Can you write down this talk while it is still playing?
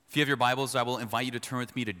If you have your Bibles, I will invite you to turn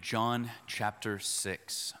with me to John chapter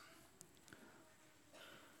 6.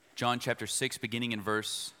 John chapter 6, beginning in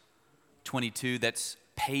verse 22. That's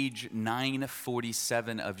page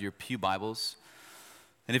 947 of your Pew Bibles.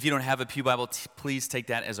 And if you don't have a Pew Bible, please take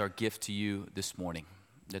that as our gift to you this morning.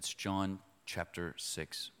 That's John chapter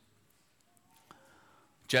 6.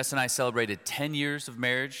 Jess and I celebrated 10 years of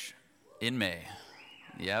marriage in May.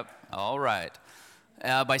 Yep, all right.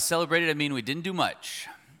 By celebrated, I mean we didn't do much.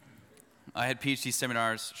 I had PhD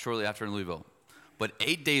seminars shortly after in Louisville. But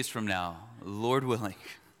 8 days from now, Lord willing,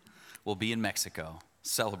 we'll be in Mexico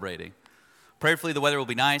celebrating. Prayerfully, the weather will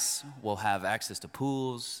be nice. We'll have access to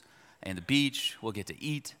pools and the beach. We'll get to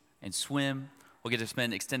eat and swim. We'll get to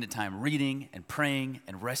spend extended time reading and praying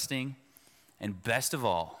and resting. And best of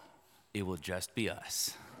all, it will just be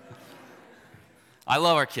us. I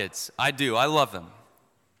love our kids. I do. I love them.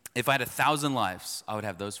 If I had 1,000 lives, I would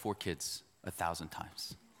have those 4 kids 1,000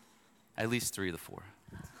 times. At least 3 of the 4.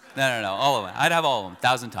 No, all of them. I'd have all of them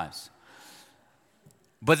 1,000 times.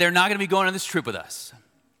 But they're not going to be going on this trip with us.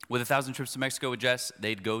 With 1,000 trips to Mexico with Jess,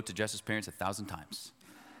 they'd go to Jess's parents 1,000 times.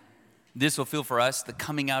 This will feel for us the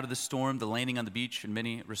coming out of the storm, the landing on the beach in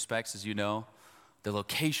many respects, as you know, the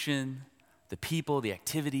location, the people, the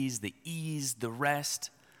activities, the ease, the rest.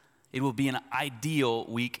 It will be an ideal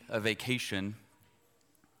week of vacation.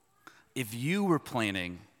 If you were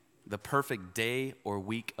planning the perfect day or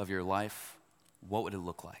week of your life, what would it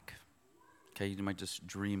look like? Okay, you might just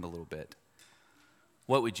dream a little bit.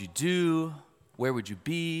 What would you do? Where would you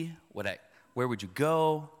be? Where would you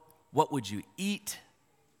go? What would you eat?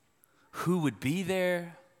 Who would be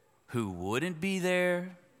there? Who wouldn't be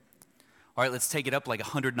there? All right, let's take it up like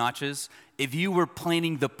 100 notches. If you were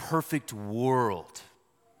planning the perfect world,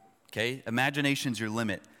 okay, imagination's your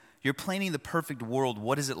limit. You're planning the perfect world.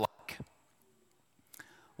 What is it like?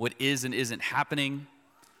 What is and isn't happening?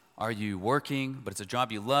 Are you working, but it's a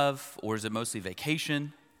job you love, or is it mostly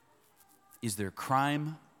vacation? Is there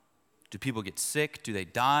crime? Do people get sick? Do they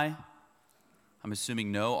die? I'm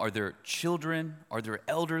assuming no. Are there children? Are there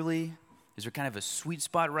elderly? Is there kind of a sweet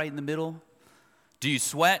spot right in the middle? Do you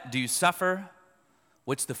sweat? Do you suffer?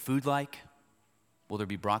 What's the food like? Will there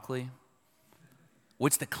be broccoli?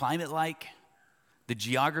 What's the climate like? The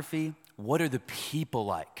geography? What are the people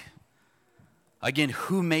like? Again,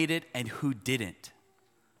 who made it and who didn't?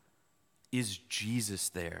 Is Jesus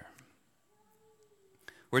there?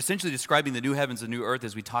 We're essentially describing the new heavens and new earth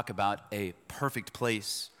as we talk about a perfect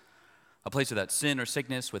place, a place without sin or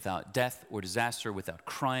sickness, without death or disaster, without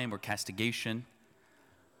crime or castigation.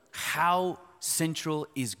 How central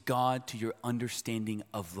is God to your understanding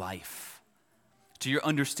of life, to your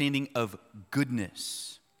understanding of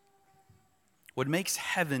goodness? What makes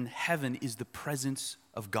heaven heaven is the presence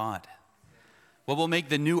of God. What will make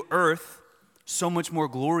the new earth so much more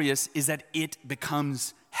glorious is that it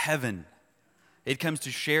becomes heaven. It comes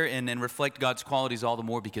to share in and reflect God's qualities all the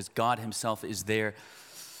more because God himself is there,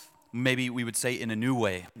 maybe we would say in a new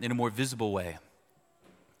way, in a more visible way.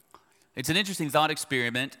 It's an interesting thought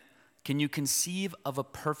experiment. Can you conceive of a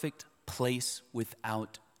perfect place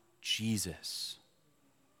without Jesus?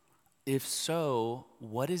 If so,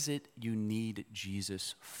 what is it you need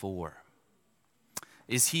Jesus for?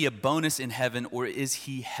 Is he a bonus in heaven, or is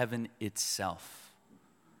he heaven itself?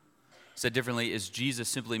 Said differently, is Jesus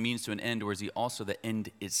simply means to an end, or is he also the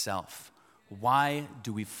end itself? Why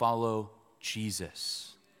do we follow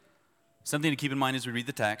Jesus? Something to keep in mind as we read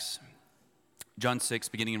the text. John 6,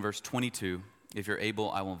 beginning in verse 22. If you're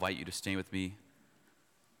able, I will invite you to stand with me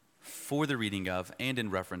for the reading of and in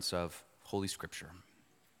reference of Holy Scripture.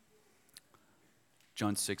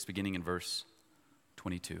 John 6, beginning in verse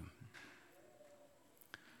 22.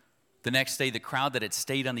 The next day, the crowd that had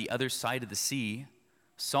stayed on the other side of the sea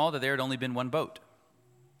saw that there had only been one boat.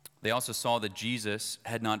 They also saw that Jesus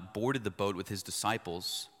had not boarded the boat with his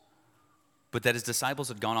disciples, but that his disciples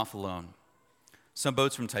had gone off alone. Some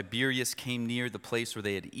boats from Tiberias came near the place where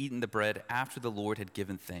they had eaten the bread after the Lord had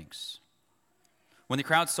given thanks. When the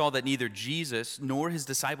crowd saw that neither Jesus nor his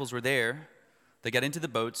disciples were there, they got into the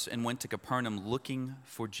boats and went to Capernaum looking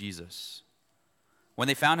for Jesus. When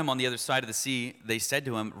they found him on the other side of the sea, they said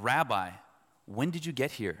to him, "Rabbi, when did you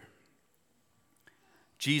get here?"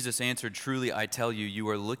 Jesus answered, "Truly I tell you, you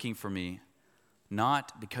are looking for me,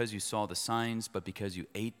 not because you saw the signs, but because you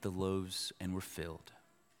ate the loaves and were filled.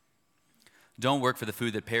 Don't work for the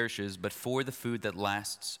food that perishes, but for the food that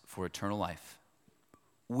lasts for eternal life,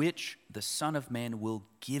 which the Son of Man will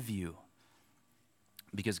give you,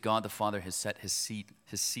 because God the Father has set his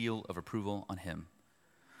seal of approval on him."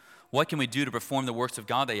 "What can we do to perform the works of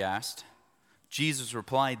God?" they asked. Jesus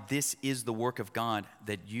replied, "This is the work of God,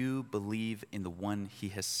 that you believe in the one he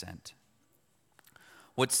has sent."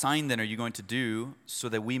 "What sign then are you going to do so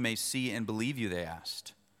that we may see and believe you?" they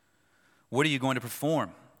asked. "What are you going to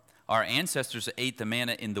perform? Our ancestors ate the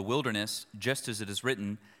manna in the wilderness, just as it is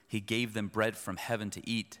written, he gave them bread from heaven to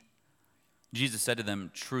eat." Jesus said to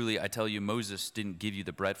them, "Truly I tell you, Moses didn't give you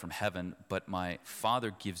the bread from heaven, but my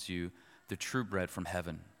Father gives you the true bread from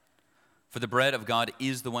heaven. For the bread of God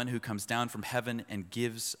is the one who comes down from heaven and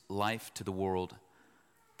gives life to the world."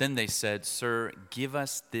 Then they said, "Sir, give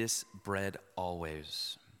us this bread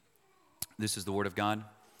always." This is the word of God.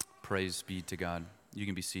 Praise be to God. You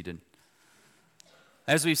can be seated.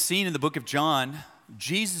 As we've seen in the book of John,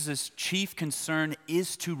 Jesus' chief concern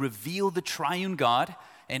is to reveal the triune God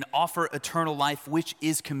and offer eternal life, which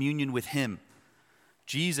is communion with him.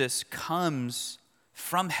 Jesus comes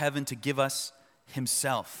from heaven to give us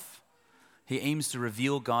himself. He aims to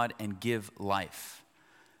reveal God and give life.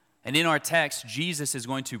 And in our text, Jesus is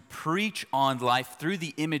going to preach on life through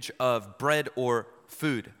the image of bread or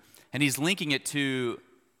food. And he's linking it to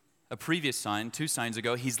a previous sign, 2 signs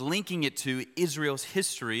ago. He's linking it to Israel's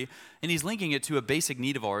history, and he's linking it to a basic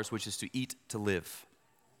need of ours, which is to eat, to live.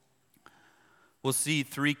 We'll see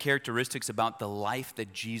 3 characteristics about the life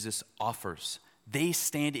that Jesus offers. They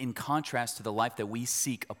stand in contrast to the life that we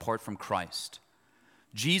seek apart from Christ.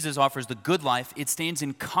 Jesus offers the good life. It stands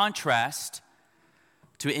in contrast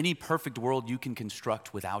to any perfect world you can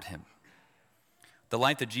construct without him. The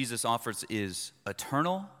life that Jesus offers is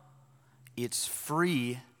eternal, it's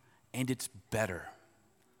free, and it's better.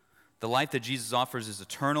 The life that Jesus offers is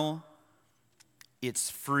eternal, it's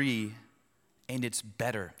free, and it's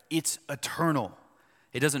better. It's eternal.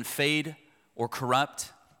 It doesn't fade or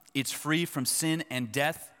corrupt. It's free from sin and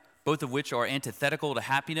death, both of which are antithetical to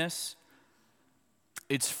happiness.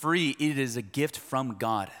 It's free. It is a gift from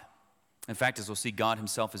God. In fact, as we'll see, God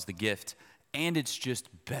himself is the gift. And it's just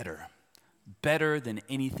better. Better than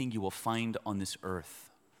anything you will find on this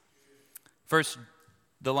earth. First,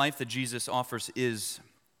 the life that Jesus offers is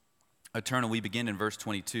eternal. We begin in verse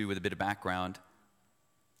 22 with a bit of background.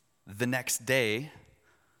 The next day,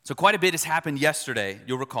 so quite a bit has happened yesterday,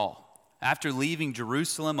 you'll recall. After leaving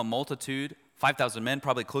Jerusalem, a multitude, 5,000 men,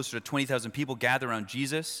 probably closer to 20,000 people, gather around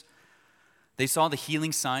Jesus. They saw the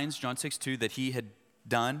healing signs, John 6:2, that he had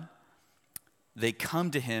done. They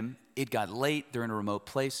come to him. It got late. They're in a remote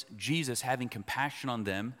place. Jesus, having compassion on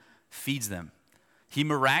them, feeds them. He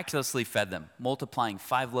miraculously fed them, multiplying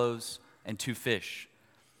 5 loaves and 2 fish.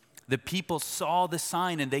 The people saw the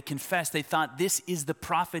sign and they confessed. They thought, this is the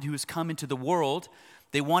prophet who has come into the world.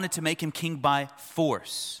 They wanted to make him king by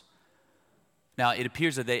force. Now, it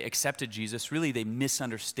appears that they accepted Jesus. Really, they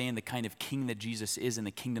misunderstand the kind of king that Jesus is and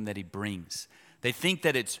the kingdom that he brings. They think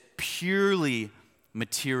that it's purely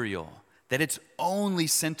material, that it's only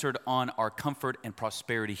centered on our comfort and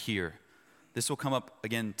prosperity here. This will come up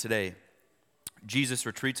again today. Jesus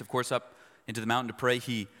retreats, of course, up into the mountain to pray.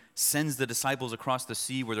 He sends the disciples across the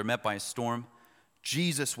sea where they're met by a storm.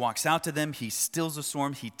 Jesus walks out to them. He stills the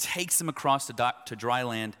storm. He takes them across to dry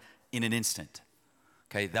land in an instant.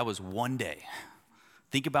 Okay, that was one day.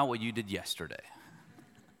 Think about what you did yesterday.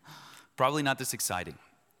 Probably not this exciting.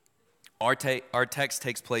 Our text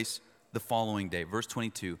takes place the following day. Verse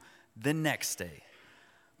 22, the next day.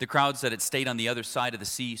 The crowds that had stayed on the other side of the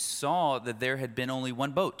sea saw that there had been only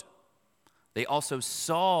one boat. They also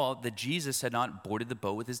saw that Jesus had not boarded the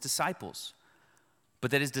boat with his disciples,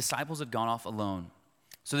 but that his disciples had gone off alone.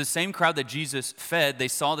 So the same crowd that Jesus fed, they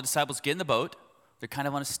saw the disciples get in the boat. They're kind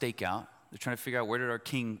of on a stakeout. They're trying to figure out, where did our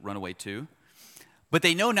king run away to? But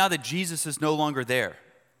they know now that Jesus is no longer there.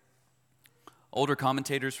 Older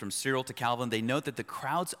commentators from Cyril to Calvin, they note that the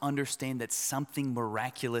crowds understand that something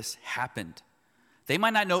miraculous happened. They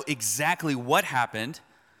might not know exactly what happened,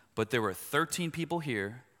 but there were 13 people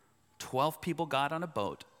here, 12 people got on a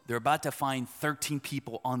boat. They're about to find 13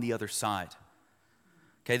 people on the other side.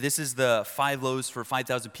 Okay, this is the 5 loaves for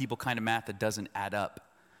 5,000 people kind of math that doesn't add up.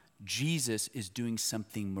 Jesus is doing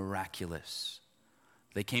something miraculous.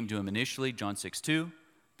 They came to him initially, John 6:2,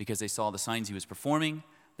 because they saw the signs he was performing.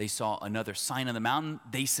 They saw another sign on the mountain.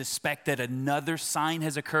 They suspect that another sign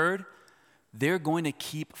has occurred. They're going to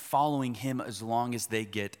keep following him as long as they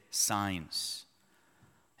get signs.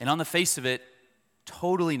 And on the face of it,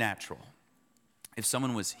 totally natural. If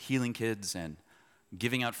someone was healing kids and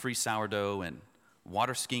giving out free sourdough and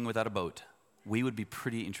water skiing without a boat, we would be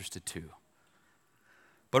pretty interested too.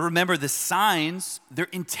 But remember, the signs, they're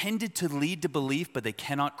intended to lead to belief, but they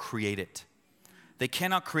cannot create it. They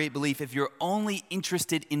cannot create belief. If you're only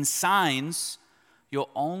interested in signs,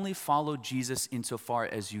 you'll only follow Jesus insofar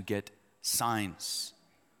as you get signs.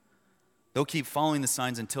 They'll keep following the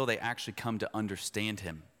signs until they actually come to understand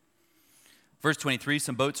him. Verse 23,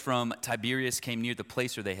 some boats from Tiberias came near the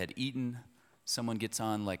place where they had eaten. Someone gets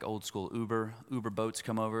on like old school Uber. Uber boats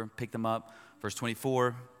come over, pick them up. Verse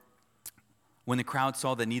 24, when the crowd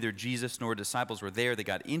saw that neither Jesus nor disciples were there, they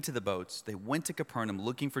got into the boats. They went to Capernaum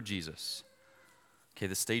looking for Jesus. Okay,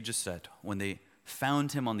 the stage is set. When they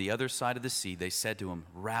found him on the other side of the sea, they said to him,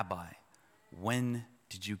 Rabbi, when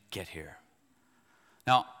did you get here?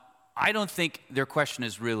 Now, I don't think their question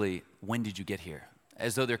is really, when did you get here?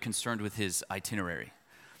 As though they're concerned with his itinerary.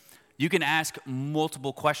 You can ask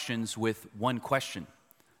multiple questions with one question.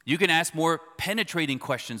 You can ask more penetrating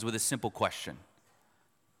questions with a simple question.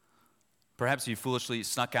 Perhaps you foolishly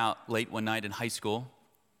snuck out late one night in high school,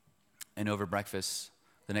 and over breakfast,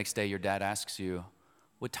 the next day your dad asks you,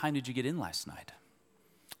 what time did you get in last night?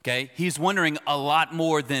 Okay, he's wondering a lot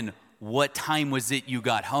more than what time was it you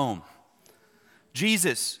got home.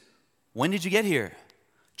 Jesus, when did you get here?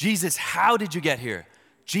 Jesus, how did you get here?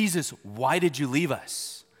 Jesus, why did you leave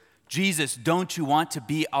us? Jesus, don't you want to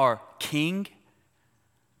be our king?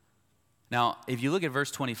 Now, if you look at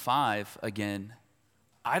verse 25 again,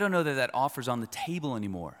 I don't know that that offer's on the table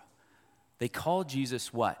anymore. They call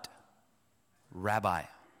Jesus what? Rabbi.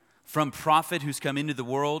 From prophet who's come into the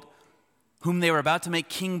world, whom they were about to make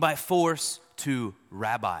king by force, to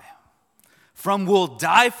rabbi. From we'll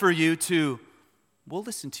die for you to we'll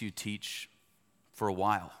listen to you teach for a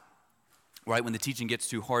while. Right, when the teaching gets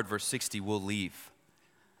too hard, verse 60, we'll leave.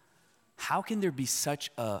 How can there be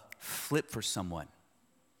such a flip for someone?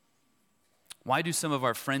 Why do some of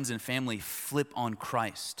our friends and family flip on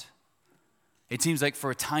Christ? It seems like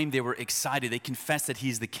for a time they were excited. They confess that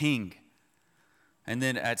he's the king. And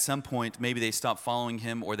then at some point, maybe they stop following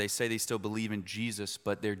him, or they say they still believe in Jesus,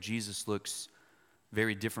 but their Jesus looks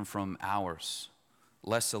very different from ours.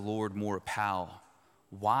 Less a Lord, more a pal.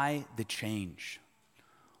 Why the change?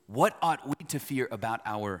 What ought we to fear about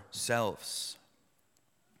ourselves?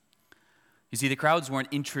 You see, the crowds weren't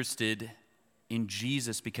interested in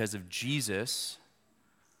Jesus because of Jesus.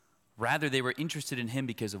 Rather, they were interested in him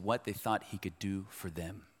because of what they thought he could do for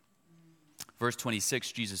them. Verse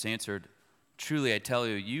 26, Jesus answered, truly I tell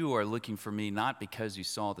you, you are looking for me not because you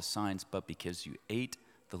saw the signs, but because you ate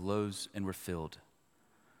the loaves and were filled.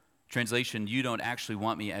 Translation, you don't actually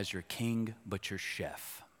want me as your king, but your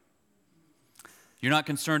chef. You're not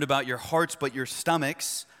concerned about your hearts, but your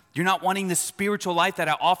stomachs. You're not wanting the spiritual life that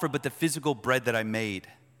I offer, but the physical bread that I made.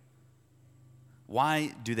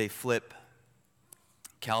 Why do they flip?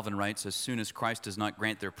 Calvin writes, as soon as Christ does not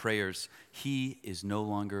grant their prayers, he is no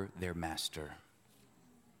longer their master.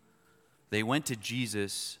 They went to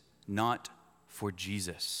Jesus not for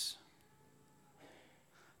Jesus.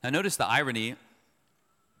 Now notice the irony.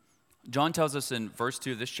 John tells us in verse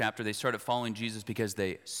 2 of this chapter, they started following Jesus because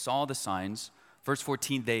they saw the signs. Verse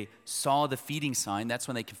 14, they saw the feeding sign. That's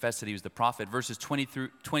when they confessed that he was the prophet. Verses 22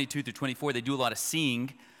 through 24, they do a lot of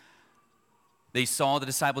seeing. They saw the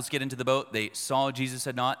disciples get into the boat. They saw Jesus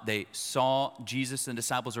had not. They saw Jesus and the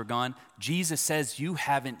disciples were gone. Jesus says, you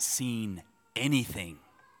haven't seen anything.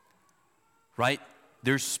 Right?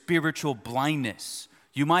 There's spiritual blindness.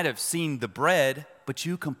 You might have seen the bread, but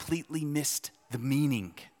you completely missed the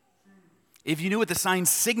meaning. If you knew what the signs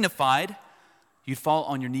signified, you'd fall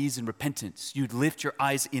on your knees in repentance. You'd lift your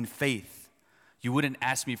eyes in faith. You wouldn't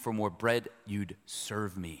ask me for more bread. You'd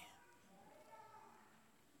serve me.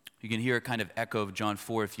 You can hear a kind of echo of John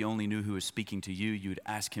 4. If you only knew who was speaking to you, you'd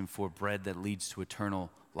ask him for bread that leads to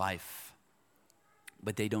eternal life.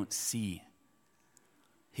 But they don't see.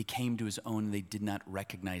 He came to his own and they did not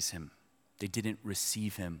recognize him. They didn't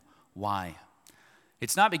receive him. Why?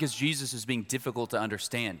 It's not because Jesus is being difficult to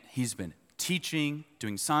understand. He's been teaching,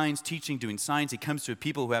 doing signs, teaching, doing signs. He comes to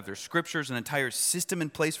people who have their scriptures, an entire system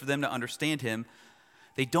in place for them to understand him.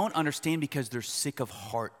 They don't understand because they're sick of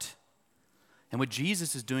heart. And what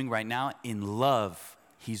Jesus is doing right now, in love,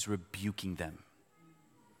 he's rebuking them.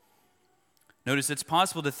 Notice it's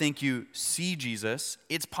possible to think you see Jesus.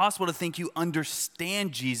 It's possible to think you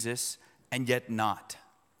understand Jesus, and yet not.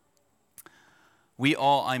 We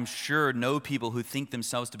all, I'm sure, know people who think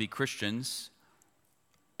themselves to be Christians,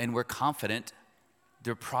 and we're confident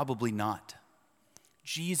they're probably not.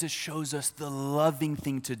 Jesus shows us the loving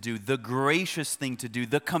thing to do, the gracious thing to do,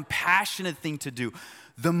 the compassionate thing to do,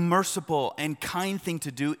 the merciful and kind thing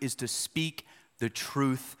to do is to speak the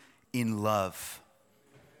truth in love.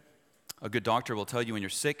 A good doctor will tell you when you're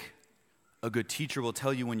sick. A good teacher will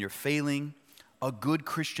tell you when you're failing. A good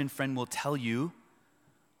Christian friend will tell you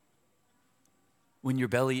when your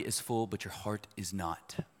belly is full but your heart is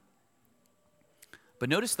not. But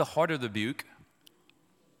notice the heart of the rebuke.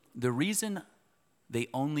 The reason they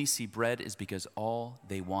only see bread is because all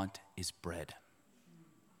they want is bread.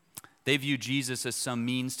 They view Jesus as some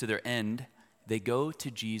means to their end. They go to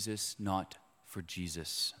Jesus not for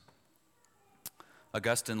Jesus.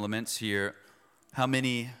 Augustine laments here how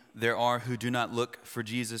many there are who do not look for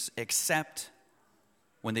Jesus except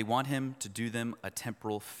when they want him to do them a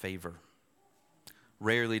temporal favor.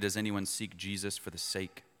 Rarely does anyone seek Jesus for the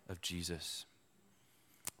sake of Jesus.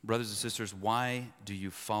 Brothers and sisters, why do you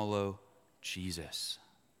follow Jesus?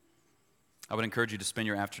 I would encourage you to spend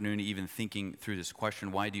your afternoon even thinking through this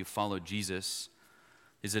question. Why do you follow Jesus?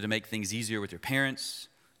 Is it to make things easier with your parents?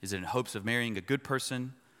 Is it in hopes of marrying a good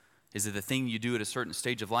person? Is it the thing you do at a certain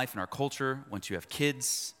stage of life in our culture once you have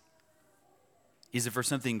kids? Is it for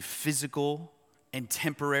something physical and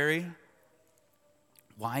temporary?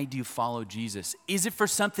 Why do you follow Jesus? Is it for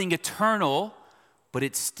something eternal, but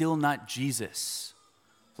it's still not Jesus,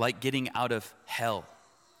 like getting out of hell?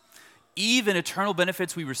 Even eternal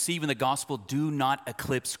benefits we receive in the gospel do not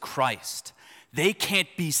eclipse Christ. They can't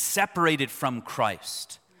be separated from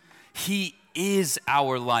Christ. He is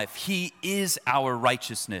our life. He is our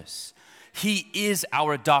righteousness. He is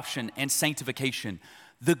our adoption and sanctification.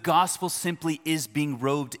 The gospel simply is being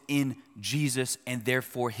robed in Jesus and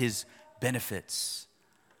therefore his benefits.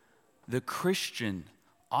 The Christian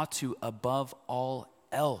ought to, above all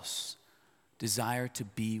else, desire to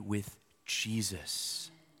be with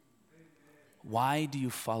Jesus. Why do you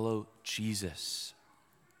follow Jesus?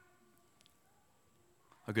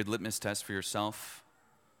 A good litmus test for yourself.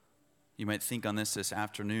 You might think on this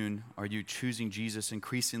afternoon. Are you choosing Jesus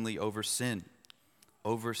increasingly over sin,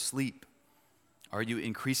 over sleep? Are you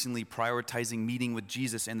increasingly prioritizing meeting with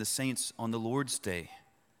Jesus and the saints on the Lord's Day?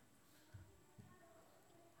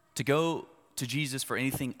 To go to Jesus for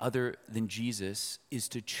anything other than Jesus is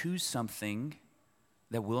to choose something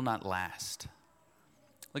that will not last.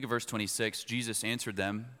 Look at verse 26. Jesus answered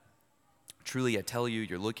them, "Truly I tell you,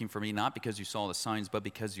 you're looking for me not because you saw the signs, but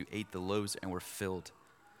because you ate the loaves and were filled.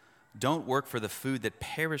 Don't work for the food that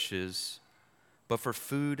perishes, but for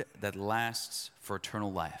food that lasts for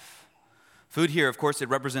eternal life." Food here, of course, it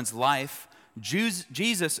represents life.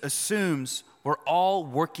 Jesus assumes we're all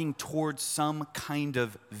working towards some kind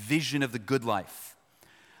of vision of the good life.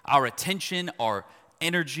 Our attention, our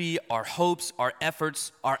energy, our hopes, our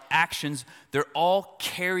efforts, our actions, they're all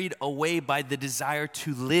carried away by the desire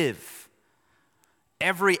to live.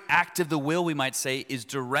 Every act of the will, we might say, is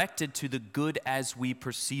directed to the good as we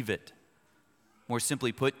perceive it. More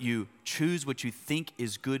simply put, you choose what you think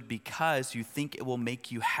is good because you think it will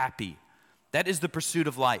make you happy. That is the pursuit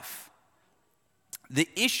of life. The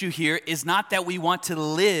issue here is not that we want to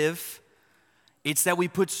live, it's that we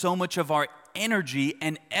put so much of our energy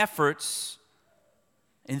and efforts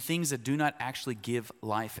in things that do not actually give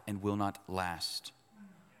life and will not last.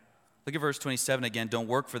 Look at verse 27 again. Don't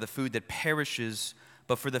work for the food that perishes,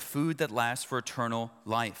 but for the food that lasts for eternal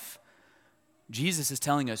life. Jesus is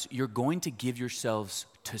telling us you're going to give yourselves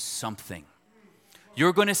to something.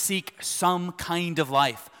 You're going to seek some kind of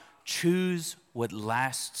life. Choose what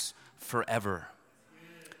lasts forever.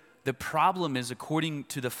 The problem is, according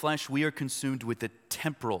to the flesh, we are consumed with the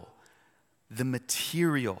temporal, the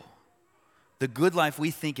material. The good life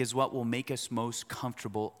we think is what will make us most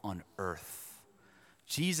comfortable on earth.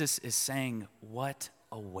 Jesus is saying, what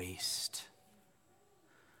a waste.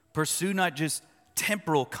 Pursue not just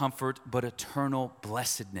temporal comfort, but eternal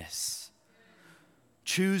blessedness.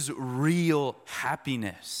 Choose real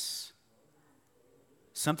happiness.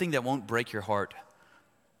 Something that won't break your heart.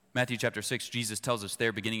 Matthew chapter 6, Jesus tells us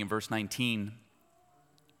there, beginning in verse 19,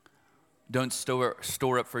 don't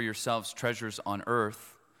store up for yourselves treasures on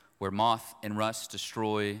earth, where moth and rust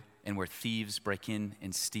destroy and where thieves break in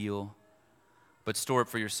and steal. But store up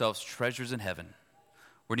for yourselves treasures in heaven,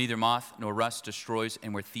 where neither moth nor rust destroys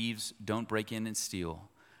and where thieves don't break in and steal.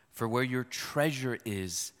 For where your treasure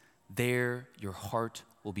is, there your heart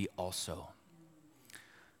will be also.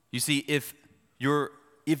 You see, if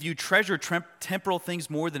you treasure temporal things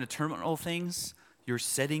more than eternal things, you're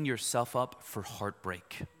setting yourself up for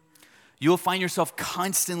heartbreak. You'll find yourself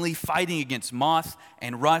constantly fighting against moth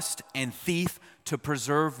and rust and thief to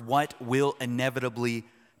preserve what will inevitably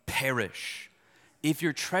perish. If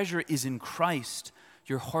your treasure is in Christ,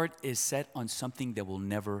 your heart is set on something that will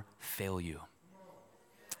never fail you.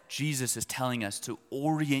 Jesus is telling us to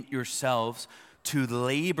orient yourselves to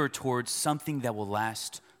labor towards something that will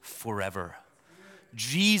last forever.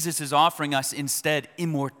 Jesus is offering us instead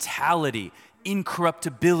immortality,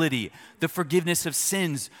 incorruptibility, the forgiveness of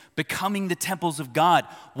sins, becoming the temples of God,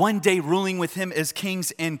 one day ruling with him as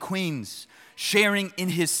kings and queens, sharing in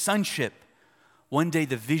his sonship, one day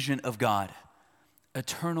the vision of God.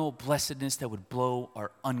 eternal blessedness that would blow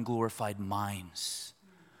our unglorified minds.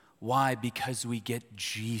 Why? Because we get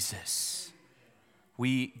Jesus.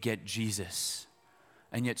 We get Jesus.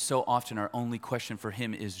 And yet so often our only question for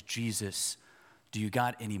him is, Jesus, do you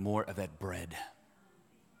got any more of that bread?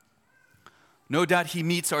 No doubt he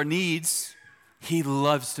meets our needs. He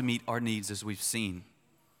loves to meet our needs, as we've seen.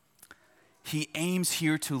 He aims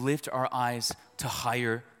here to lift our eyes to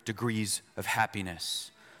higher degrees of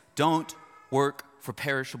happiness. Don't work for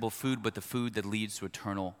perishable food, but the food that leads to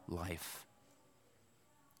eternal life.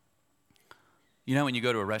 You know, when you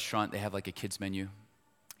go to a restaurant, they have like a kids menu.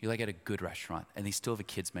 You're like at a good restaurant, and they still have a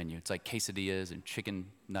kids menu. It's like quesadillas and chicken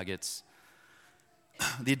nuggets.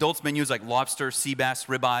 The adults menu is like lobster, sea bass,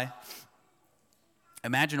 ribeye.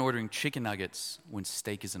 Imagine ordering chicken nuggets when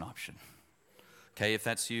steak is an option. Okay, if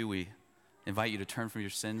that's you, we invite you to turn from your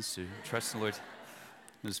sins, to trust in the Lord.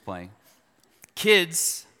 I'm just playing.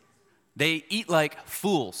 Kids, they eat like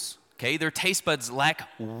fools, okay? Their taste buds lack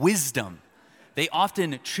wisdom. They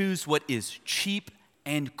often choose what is cheap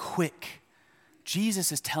and quick.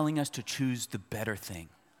 Jesus is telling us to choose the better thing,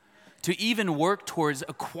 to even work towards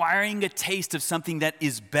acquiring a taste of something that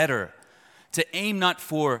is better, to aim not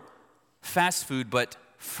for fast food, but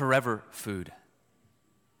forever food.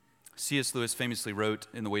 C.S. Lewis famously wrote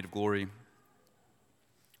in The Weight of Glory,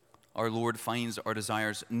 our Lord finds our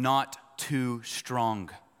desires not too strong,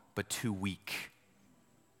 but too weak.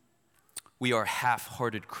 We are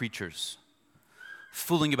half-hearted creatures,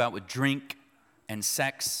 fooling about with drink and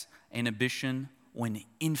sex and ambition when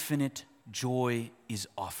infinite joy is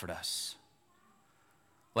offered us.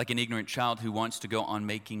 Like an ignorant child who wants to go on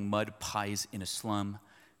making mud pies in a slum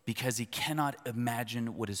because he cannot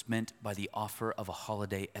imagine what is meant by the offer of a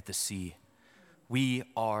holiday at the sea. We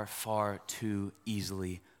are far too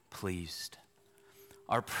easily pleased.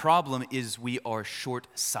 Our problem is we are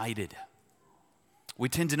short-sighted. We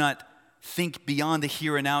tend to not think beyond the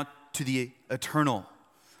here and now to the eternal.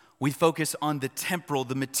 We focus on the temporal,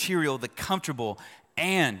 the material, the comfortable,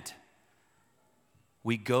 and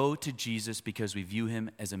we go to Jesus because we view him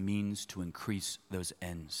as a means to increase those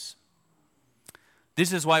ends.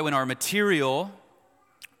 This is why when our material,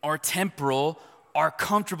 our temporal, our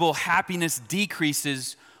comfortable happiness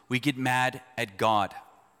decreases, we get mad at God.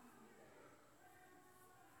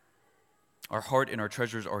 Our heart and our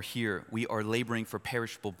treasures are here. We are laboring for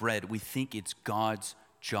perishable bread. We think it's God's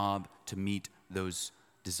job to meet those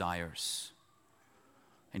desires.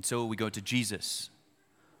 And so we go to Jesus.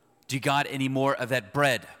 Do you got any more of that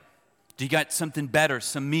bread? Do you got something better,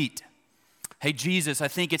 some meat? Hey, Jesus, I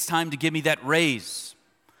think it's time to give me that raise.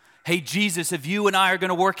 Hey, Jesus, if you and I are going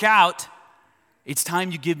to work out, it's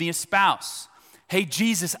time you give me a spouse. Hey,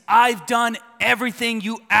 Jesus, I've done everything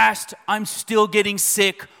you asked. I'm still getting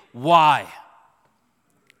sick. Why?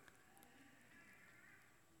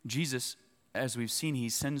 Jesus, as we've seen, he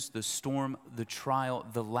sends the storm, the trial,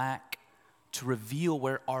 the lack to reveal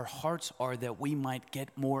where our hearts are that we might get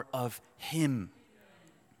more of him.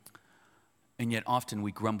 And yet often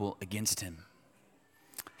we grumble against him.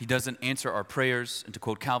 He doesn't answer our prayers, and to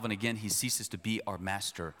quote Calvin again, he ceases to be our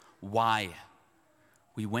master. Why?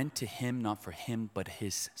 We went to him not for him, but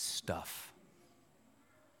his stuff.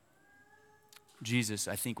 Jesus,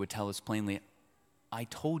 I think, would tell us plainly, I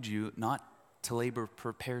told you not to labor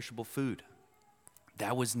for perishable food.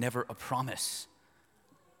 That was never a promise,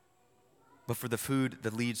 but for the food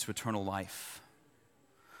that leads to eternal life.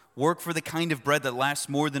 Work for the kind of bread that lasts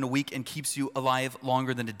more than a week and keeps you alive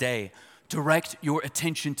longer than a day. Direct your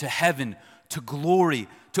attention to heaven, to glory,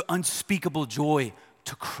 to unspeakable joy,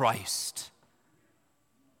 to Christ.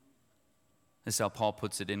 This is how Paul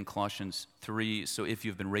puts it in Colossians 3. So if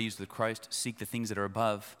you've been raised with Christ, seek the things that are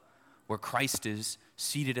above, where Christ is,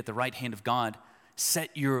 seated at the right hand of God. Set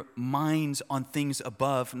your minds on things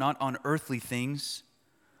above, not on earthly things.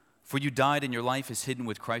 For you died and your life is hidden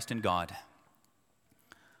with Christ in God.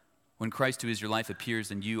 When Christ, who is your life, appears,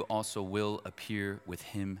 then you also will appear with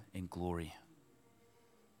him in glory.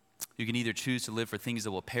 You can either choose to live for things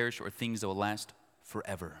that will perish or things that will last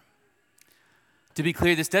forever. To be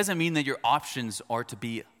clear, this doesn't mean that your options are to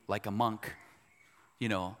be like a monk,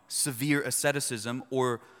 severe asceticism,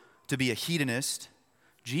 or to be a hedonist.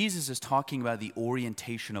 Jesus is talking about the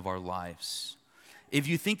orientation of our lives. If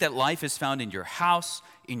you think that life is found in your house,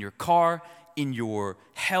 in your car, in your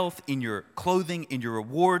health, in your clothing, in your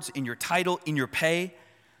rewards, in your title, in your pay,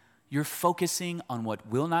 you're focusing on what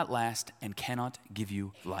will not last and cannot give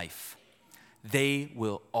you life. They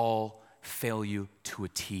will all fail you to a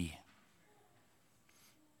T.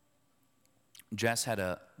 Jess had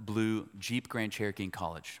a blue Jeep Grand Cherokee in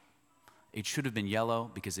college. It should have been yellow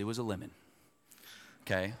because it was a lemon.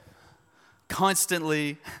 Okay?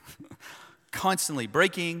 constantly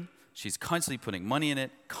breaking. She's constantly putting money in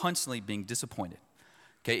it, constantly being disappointed.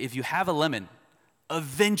 Okay, if you have a lemon,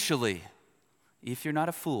 eventually, if you're not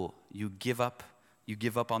a fool, you give up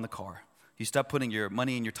on the car. You stop putting your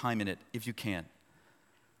money and your time in it if you can.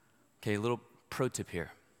 Okay, a little pro tip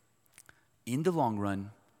here. In the long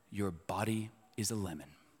run, your body is a lemon.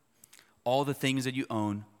 All the things that you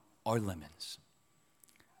own are lemons.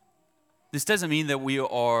 This doesn't mean that we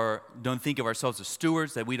don't think of ourselves as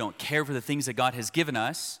stewards, that we don't care for the things that God has given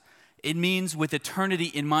us. It means with eternity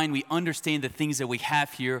in mind, we understand the things that we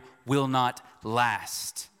have here will not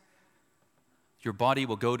last. Your body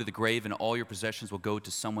will go to the grave and all your possessions will go to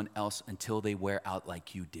someone else until they wear out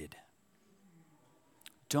like you did.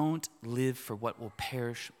 Don't live for what will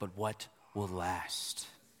perish, but what will last.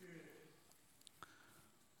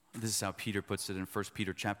 This is how Peter puts it in 1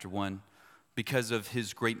 Peter chapter 1. Because of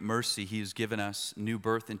his great mercy, he has given us new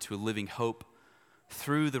birth into a living hope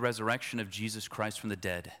through the resurrection of Jesus Christ from the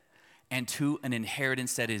dead, and to an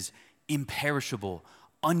inheritance that is imperishable,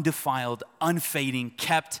 undefiled, unfading,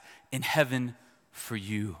 kept in heaven for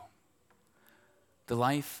you. The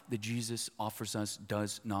life that Jesus offers us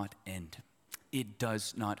does not end. It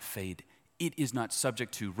does not fade. It is not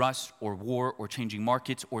subject to rust or war or changing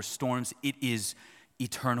markets or storms. It is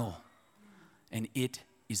eternal, and it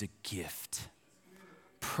is a gift.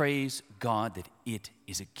 Praise God that it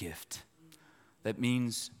is a gift. That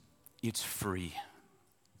means it's free.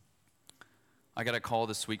 I got a call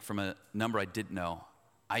this week from a number I didn't know.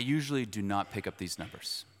 I usually do not pick up these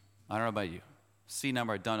numbers. I don't know about you. See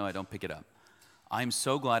number I don't know, I don't pick it up. I'm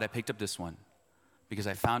so glad I picked up this one because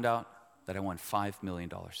I found out that I won $5 million.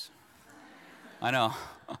 I know.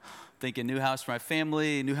 Thinking new house for my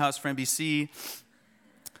family, new house for NBC.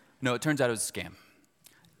 No, it turns out it was a scam.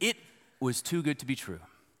 It was too good to be true.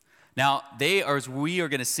 Now, as we are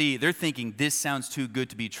going to see, they're thinking this sounds too good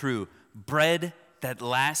to be true. Bread that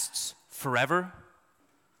lasts forever.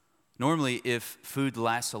 Normally, if food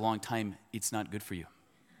lasts a long time, it's not good for you.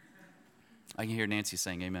 I can hear Nancy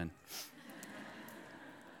saying amen.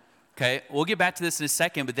 Okay, we'll get back to this in a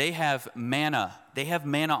second, but they have manna. They have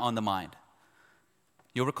manna on the mind.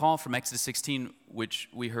 You'll recall from Exodus 16, which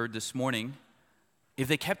we heard this morning, if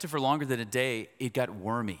they kept it for longer than a day, it got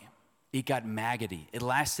wormy. It got maggoty. It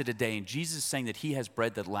lasted a day. And Jesus is saying that he has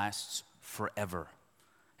bread that lasts forever.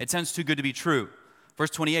 It sounds too good to be true. Verse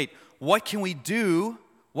 28, what can we do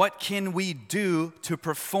to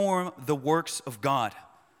perform the works of God?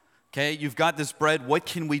 Okay, you've got this bread. What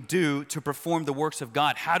can we do to perform the works of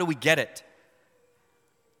God? How do we get it?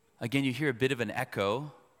 Again, you hear a bit of an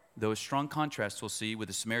echo, though a strong contrast we'll see with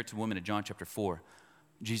the Samaritan woman in John chapter 4.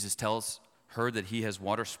 Jesus tells her that he has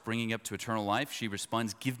water springing up to eternal life. She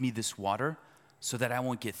responds, give me this water so that I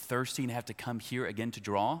won't get thirsty and have to come here again to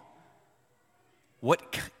draw.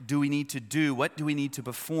 What do we need to do? What do we need to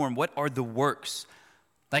perform? What are the works?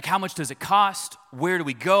 Like, how much does it cost? Where do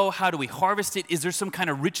we go? How do we harvest it? Is there some kind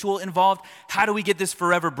of ritual involved? How do we get this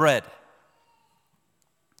forever bread?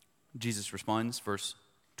 Jesus responds, verse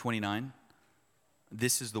 29,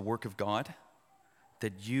 this is the work of God,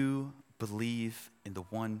 that you believe in the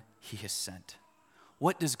one he has sent.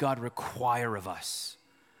 What does God require of us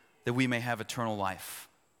that we may have eternal life?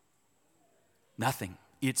 Nothing.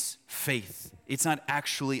 It's faith. It's not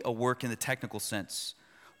actually a work in the technical sense.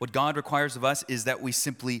 What God requires of us is that we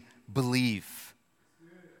simply believe.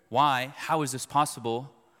 Why? How is this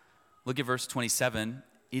possible? Look at verse 27.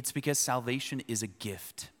 It's because salvation is a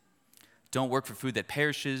gift. Don't work for food that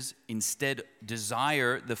perishes. Instead,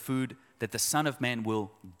 desire the food that the Son of Man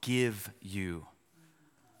will give you.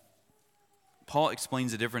 Paul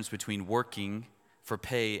explains the difference between working for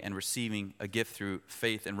pay and receiving a gift through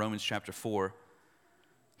faith in Romans chapter 4.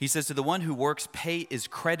 He says, to the one who works, pay is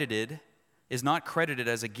not credited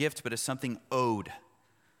as a gift, but as something owed.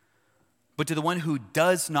 But to the one who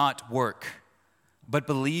does not work, but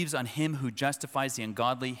believes on him who justifies the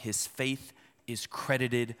ungodly, his faith is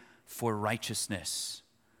credited for righteousness.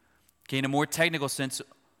 Okay, in a more technical sense,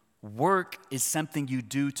 work is something you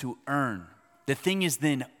do to earn. The thing is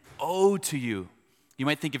then owed to you. You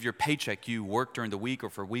might think of your paycheck. You work during the week or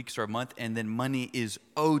for weeks or a month, and then money is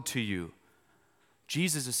owed to you.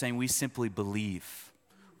 Jesus is saying we simply believe.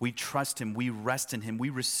 We trust him. We rest in him. We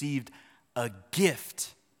received a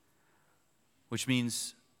gift, which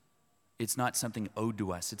means it's not something owed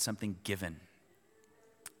to us. It's something given.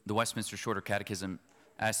 The Westminster Shorter Catechism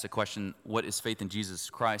asks the question, what is faith in Jesus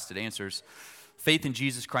Christ? It answers, faith in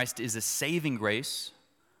Jesus Christ is a saving grace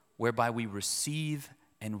whereby we receive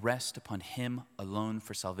and rest upon him alone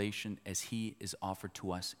for salvation as he is offered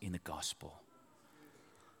to us in the gospel.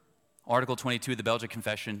 Article 22 of the Belgic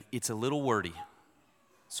Confession. It's a little wordy,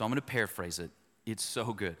 so I'm going to paraphrase it. It's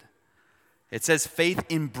so good. It says, faith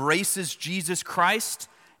embraces Jesus Christ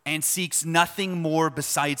and seeks nothing more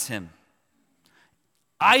besides him.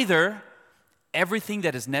 Either everything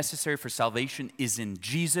that is necessary for salvation is in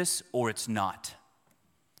Jesus or it's not.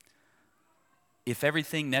 If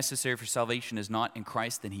everything necessary for salvation is not in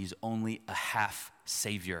Christ, then he's only a half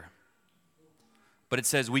Savior. But it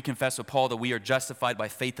says, we confess with Paul that we are justified by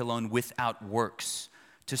faith alone without works.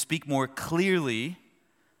 To speak more clearly,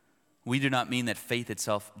 we do not mean that faith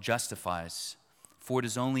itself justifies, for it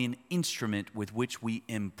is only an instrument with which we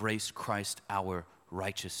embrace Christ, our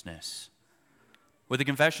righteousness. What the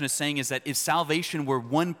confession is saying is that if salvation were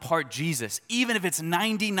one part Jesus, even if it's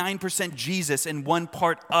 99% Jesus and one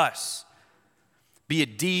part us, be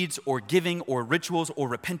it deeds or giving or rituals or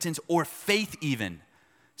repentance or faith even,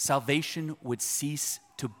 salvation would cease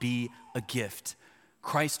to be a gift.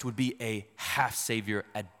 Christ would be a half Savior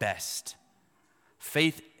at best.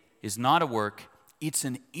 Faith is not a work, it's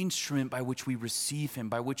an instrument by which we receive him,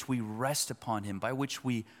 by which we rest upon him, by which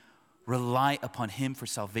we rely upon him for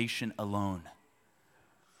salvation alone.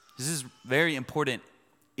 This is very important.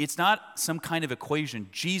 It's not some kind of equation.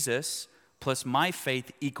 Jesus plus my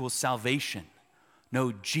faith equals salvation.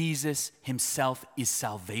 No, Jesus himself is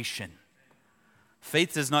salvation.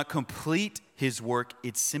 Faith does not complete his work,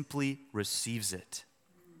 it simply receives it.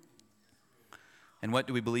 And what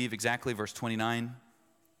do we believe exactly? Verse 29,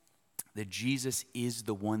 that Jesus is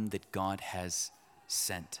the one that God has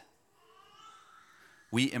sent.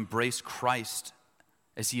 We embrace Christ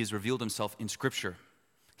as he has revealed himself in Scripture.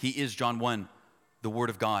 He is, John 1, the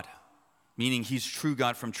Word of God, meaning he's true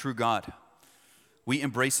God from true God. We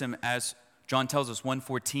embrace him as John tells us,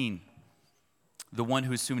 1:14, the one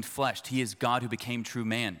who assumed flesh. He is God who became true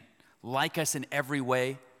man, like us in every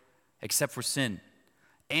way except for sin.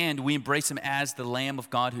 And we embrace him as the Lamb of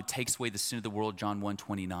God who takes away the sin of the world, John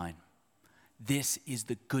 1:29. This is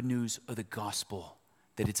the good news of the gospel,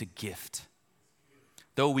 that it's a gift.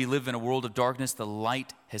 Though we live in a world of darkness, the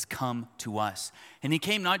light has come to us. And he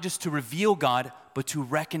came not just to reveal God, but to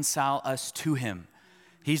reconcile us to him.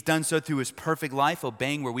 He's done so through his perfect life,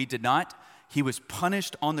 obeying where we did not. He was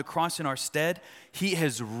punished on the cross in our stead. He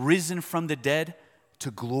has risen from the dead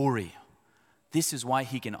to glory. This is why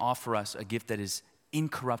he can offer us a gift that is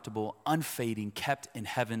incorruptible, unfading, kept in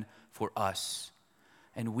heaven for us.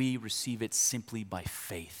 And we receive it simply by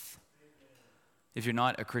faith. If you're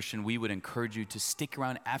not a Christian, we would encourage you to stick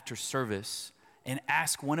around after service and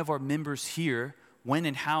ask one of our members here when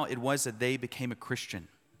and how it was that they became a Christian,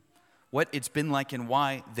 what it's been like and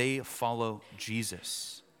why they follow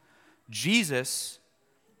Jesus. Jesus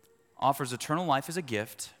offers eternal life as a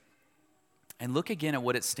gift, and look again at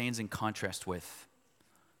what it stands in contrast with.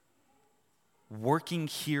 Working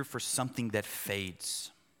here for something that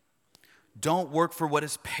fades. Don't work for what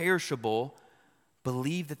is perishable.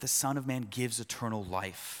 Believe that the Son of Man gives eternal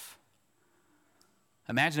life.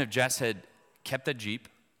 Imagine if Jess had kept that Jeep,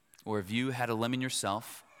 or if you had a lemon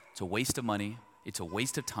yourself. It's a waste of money. It's a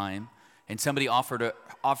waste of time. And somebody offered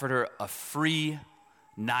her a free,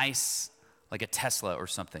 nice, like a Tesla or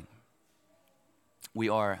something. We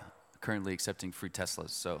are currently accepting free Teslas,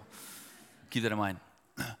 so keep that in mind.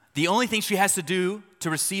 The only thing she has to do to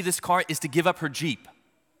receive this car is to give up her Jeep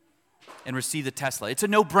and receive the Tesla. It's a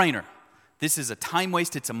no-brainer. This is a time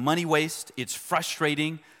waste. It's a money waste. It's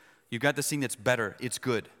frustrating. You've got this thing that's better. It's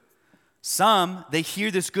good. Some, they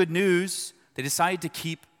hear this good news. They decide to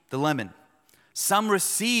keep the lemon. Some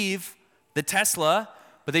receive the Tesla,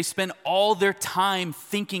 but they spend all their time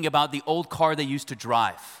thinking about the old car they used to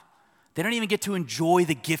drive. They don't even get to enjoy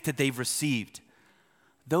the gift that they've received.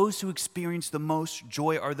 Those who experience the most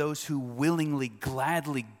joy are those who willingly,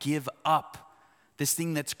 gladly give up this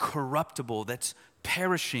thing that's corruptible, that's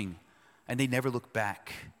perishing, and they never look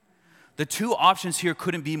back. The two options here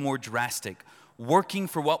couldn't be more drastic. Working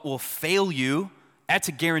for what will fail you, that's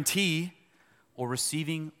a guarantee, or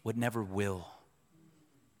receiving what never will.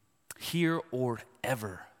 Here or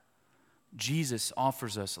ever, Jesus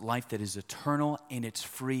offers us life that is eternal and it's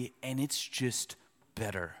free and it's just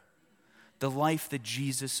better. The life that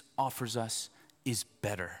Jesus offers us is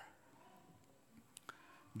better.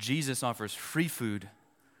 Jesus offers free food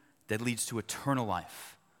that leads to eternal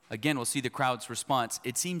life. Again, we'll see the crowd's response.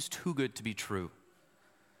 It seems too good to be true.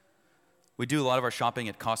 We do a lot of our shopping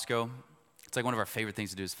at Costco. It's like one of our favorite things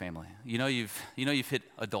to do as family. You've hit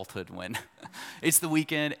adulthood when it's the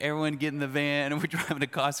weekend, everyone get in the van, and we're driving to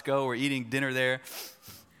Costco, we're eating dinner there.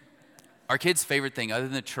 Our kids' favorite thing, other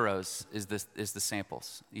than the churros, is the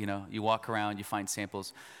samples. You walk around, you find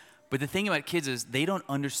samples. But the thing about kids is they don't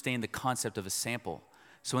understand the concept of a sample.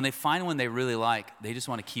 So when they find one they really like, they just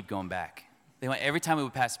want to keep going back. They want, every time we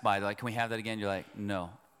would pass by, they're like, can we have that again? You're like,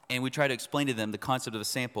 no. And we try to explain to them the concept of a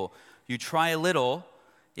sample. You try a little.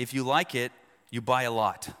 If you like it, you buy a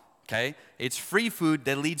lot, okay? It's free food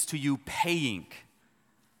that leads to you paying.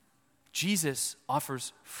 Jesus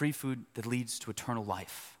offers free food that leads to eternal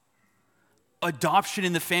life. Adoption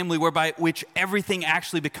in the family whereby which everything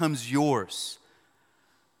actually becomes yours.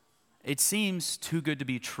 It seems too good to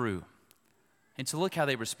be true. And so look how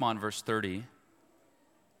they respond, verse 30.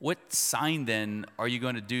 What sign then are you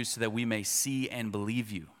going to do so that we may see and believe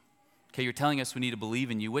you? Okay, you're telling us we need to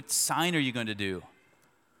believe in you. What sign are you going to do?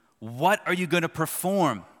 What are you going to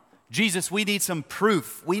perform? Jesus, we need some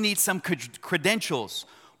proof. We need some credentials.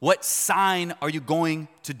 What sign are you going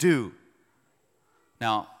to do?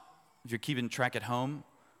 Now, if you're keeping track at home,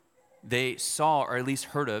 they saw or at least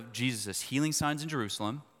heard of Jesus' healing signs in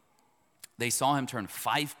Jerusalem. They saw him turn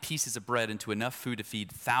 5 pieces of bread into enough food to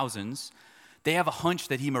feed thousands. They have a hunch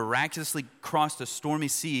that he miraculously crossed a stormy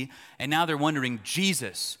sea, and now they're wondering,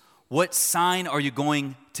 Jesus, what sign are you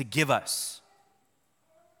going to give us?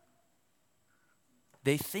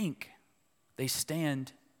 They think they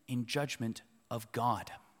stand in judgment of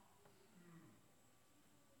God.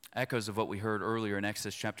 Echoes of what we heard earlier in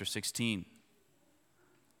Exodus chapter 16.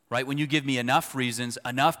 Right? When you give me enough reasons,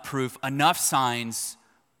 enough proof, enough signs,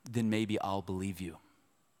 then maybe I'll believe you.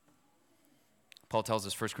 Paul tells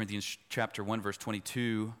us, 1 Corinthians chapter 1, verse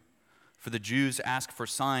 22, for the Jews ask for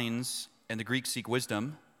signs and the Greeks seek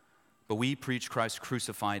wisdom, but we preach Christ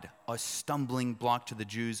crucified, a stumbling block to the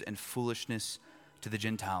Jews and foolishness to the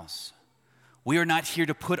Gentiles. We are not here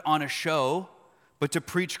to put on a show, but to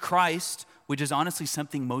preach Christ, which is honestly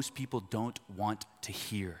something most people don't want to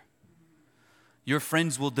hear. Your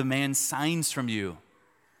friends will demand signs from you.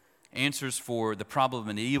 Answers for the problem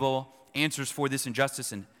and evil, answers for this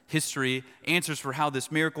injustice in history, answers for how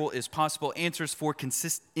this miracle is possible, answers for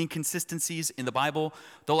inconsistencies in the Bible.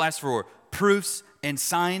 They'll ask for proofs and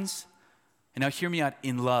signs. And now hear me out,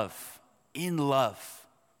 in love. In love,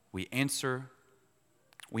 we answer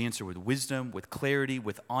with wisdom, with clarity,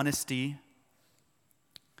 with honesty.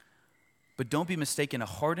 But don't be mistaken, a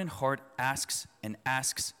hardened heart asks and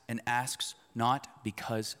asks and asks, not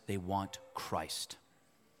because they want Christ.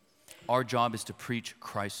 Our job is to preach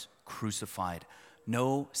Christ crucified.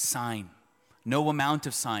 No sign, no amount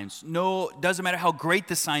of signs, doesn't matter how great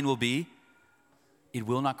the sign will be, it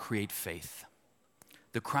will not create faith.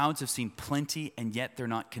 The crowds have seen plenty and yet they're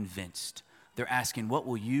not convinced. They're asking, what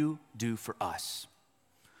will you do for us?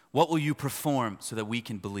 What will you perform so that we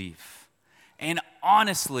can believe? And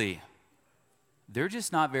honestly, they're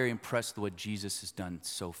just not very impressed with what Jesus has done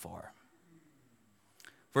so far.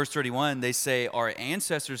 Verse 31, they say, our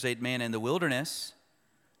ancestors ate manna in the wilderness,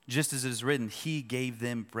 just as it is written, he gave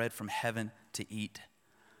them bread from heaven to eat.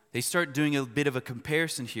 They start doing a bit of a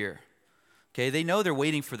comparison here. Okay, they know they're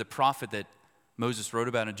waiting for the prophet that Moses wrote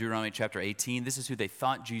about in Deuteronomy chapter 18. This is who they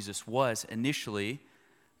thought Jesus was initially.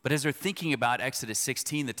 But as they're thinking about Exodus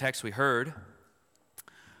 16, the text we heard,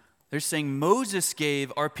 they're saying Moses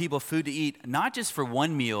gave our people food to eat, not just for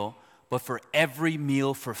one meal, but for every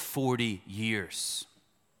meal for 40 years.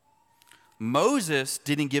 Moses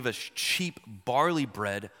didn't give us cheap barley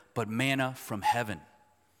bread, but manna from heaven.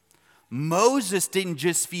 Moses didn't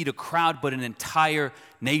just feed a crowd, but an entire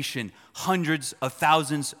nation, hundreds of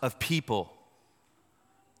thousands of people.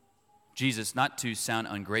 Jesus, not to sound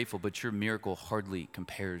ungrateful, but your miracle hardly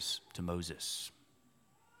compares to Moses.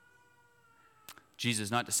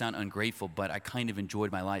 Jesus, not to sound ungrateful, but I kind of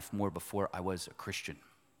enjoyed my life more before I was a Christian.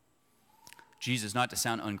 Jesus, not to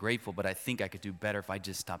sound ungrateful, but I think I could do better if I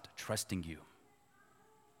just stopped trusting you.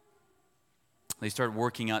 They start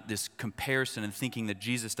working out this comparison and thinking that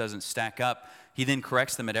Jesus doesn't stack up. He then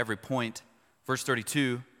corrects them at every point. Verse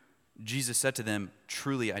 32, Jesus said to them,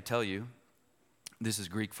 truly I tell you, this is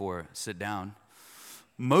Greek for sit down,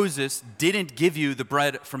 Moses didn't give you the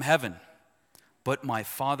bread from heaven, but my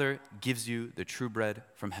Father gives you the true bread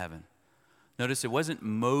from heaven. Notice it wasn't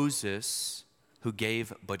Moses who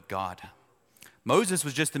gave, but God. Moses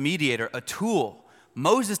was just the mediator, a tool.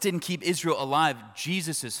 Moses didn't keep Israel alive.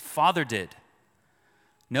 Jesus' Father did.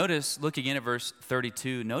 Notice, look again at verse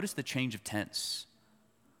 32, notice the change of tense.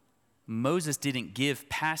 Moses didn't give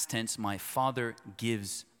past tense, my Father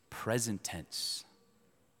gives present tense.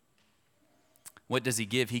 What does he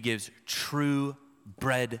give? He gives true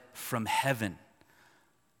bread from heaven.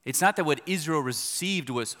 It's not that what Israel received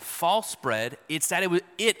was false bread. It's that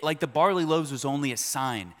it, like the barley loaves, was only a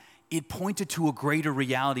sign. It pointed to a greater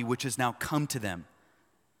reality which has now come to them.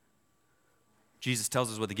 Jesus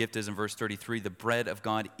tells us what the gift is in verse 33. The bread of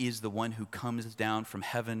God is the one who comes down from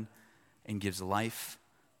heaven and gives life.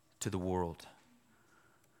 to the world.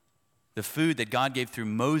 The food that God gave through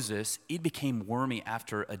Moses, it became wormy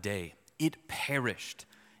after a day. It perished.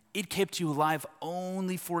 It kept you alive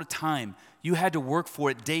only for a time. You had to work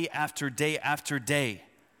for it day after day after day.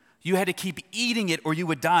 You had to keep eating it or you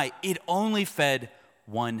would die. It only fed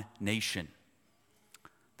one nation.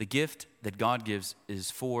 The gift that God gives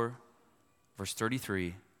is for, verse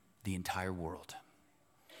 33, the entire world.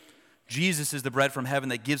 Jesus is the bread from heaven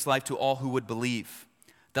that gives life to all who would believe.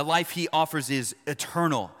 The life he offers is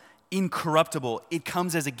eternal, incorruptible. It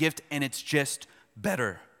comes as a gift and it's just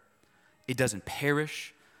better. It doesn't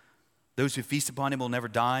perish. Those who feast upon him will never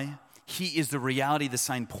die. He is the reality the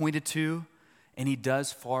sign pointed to, and he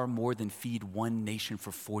does far more than feed one nation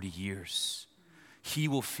for 40 years. He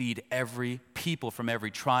will feed every people from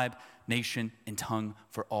every tribe, nation, and tongue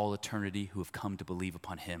for all eternity who have come to believe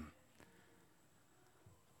upon him.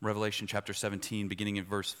 Revelation chapter 17, beginning in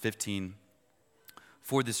verse 15.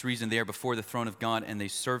 For this reason they are before the throne of God, and they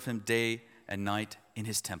serve him day and night in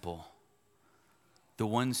his temple. The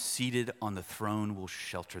one seated on the throne will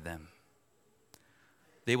shelter them.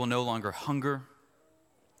 They will no longer hunger.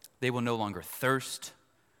 They will no longer thirst.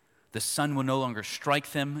 The sun will no longer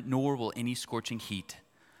strike them, nor will any scorching heat.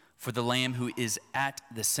 For the Lamb who is at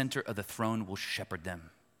the center of the throne will shepherd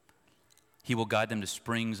them. He will guide them to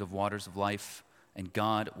springs of waters of life, and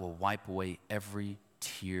God will wipe away every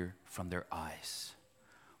tear from their eyes.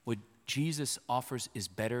 What Jesus offers is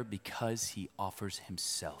better because he offers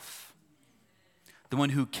himself. The one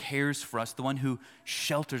who cares for us, the one who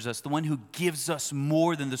shelters us, the one who gives us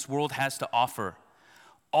more than this world has to offer.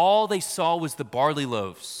 All they saw was the barley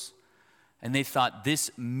loaves, and they thought this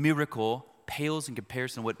miracle pales in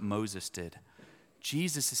comparison to what Moses did.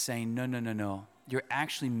 Jesus is saying, no. You're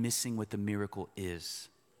actually missing what the miracle is.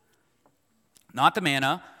 Not the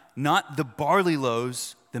manna, not the barley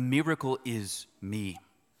loaves. The miracle is me.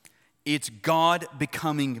 It's God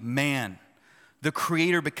becoming man, the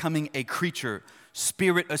creator becoming a creature,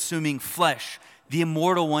 spirit assuming flesh, the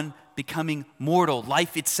immortal one becoming mortal,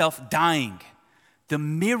 life itself dying. The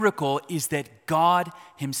miracle is that God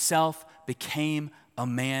himself became a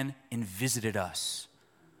man and visited us.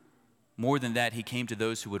 More than that, he came to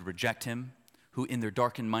those who would reject him, who in their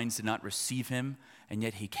darkened minds did not receive him, and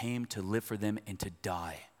yet he came to live for them and to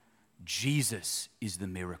die. Jesus is the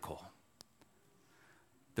miracle.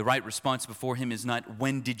 The right response before him is not,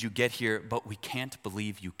 when did you get here, but we can't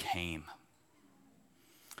believe you came.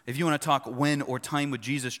 If you want to talk when or time with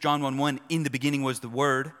Jesus, John 1:1, in the beginning was the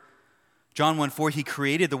Word. John 1:4, he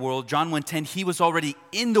created the world. John 1:10, he was already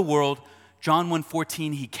in the world. John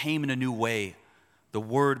 1:14, he came in a new way. The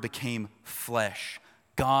Word became flesh.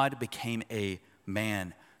 God became a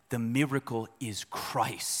man. The miracle is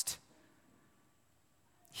Christ.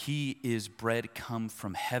 He is bread come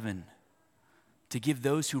from heaven to give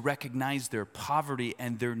those who recognize their poverty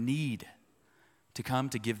and their need, to come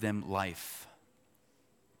to give them life.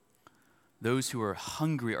 Those who are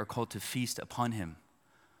hungry are called to feast upon him.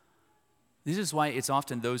 This is why it's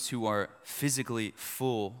often those who are physically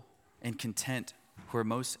full and content who are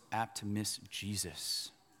most apt to miss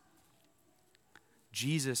Jesus.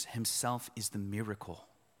 Jesus himself is the miracle.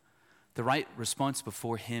 The right response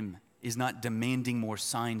before him is not demanding more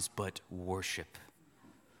signs, but worship.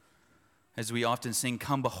 As we often sing,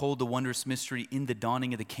 come behold the wondrous mystery in the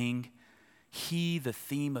dawning of the King. He, the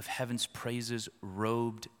theme of heaven's praises,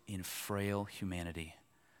 robed in frail humanity.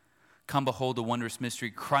 Come behold the wondrous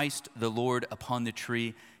mystery, Christ the Lord upon the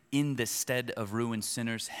tree, in the stead of ruined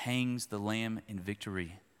sinners hangs the Lamb in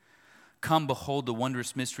victory. Come behold the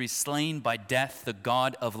wondrous mystery, slain by death, the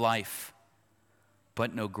God of life.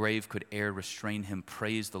 But no grave could e'er restrain him.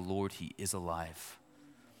 Praise the Lord, he is alive.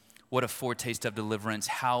 What a foretaste of deliverance,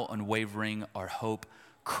 how unwavering our hope.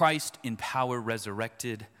 Christ in power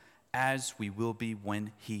resurrected, as we will be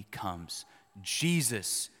when he comes.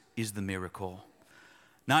 Jesus is the miracle.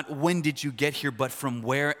 Not when did you get here, but from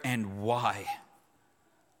where and why.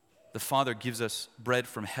 The Father gives us bread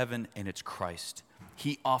from heaven, and it's Christ.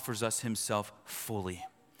 He offers us himself fully.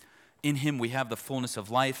 In him we have the fullness of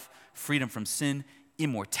life, freedom from sin,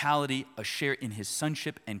 immortality, a share in his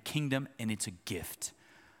sonship and kingdom, and it's a gift.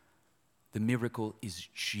 The miracle is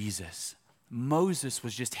Jesus. Moses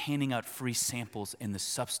was just handing out free samples, and the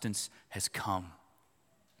substance has come.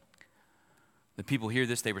 The people hear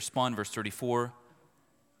this, they respond, verse 34.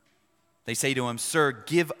 They say to him, Sir,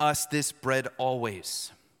 give us this bread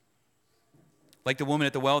always. Like the woman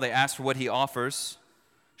at the well, they ask for what he offers.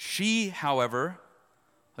 She, however,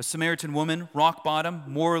 a Samaritan woman, rock bottom,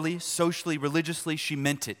 morally, socially, religiously, she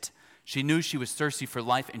meant it. She knew she was thirsty for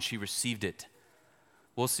life, and she received it.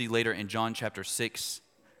 We'll see later in John chapter 6,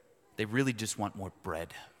 they really just want more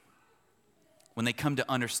bread. when they come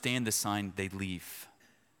to understand the sign, they leave.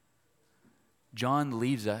 John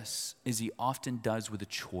leaves us, as he often does, with a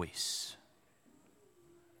choice.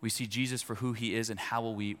 We see Jesus for who he is, and how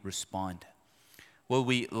will we respond? Will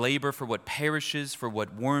we labor for what perishes, for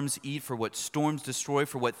what worms eat, for what storms destroy,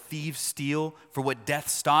 for what thieves steal, for what death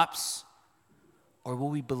stops? Or will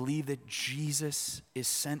we believe that Jesus is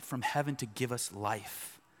sent from heaven to give us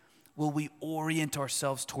life? Will we orient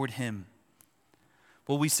ourselves toward him?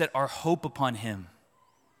 Will we set our hope upon him?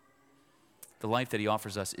 The life that he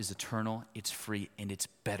offers us is eternal, it's free, and it's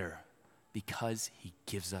better because he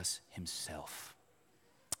gives us himself.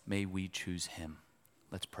 May we choose him.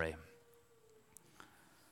 Let's pray.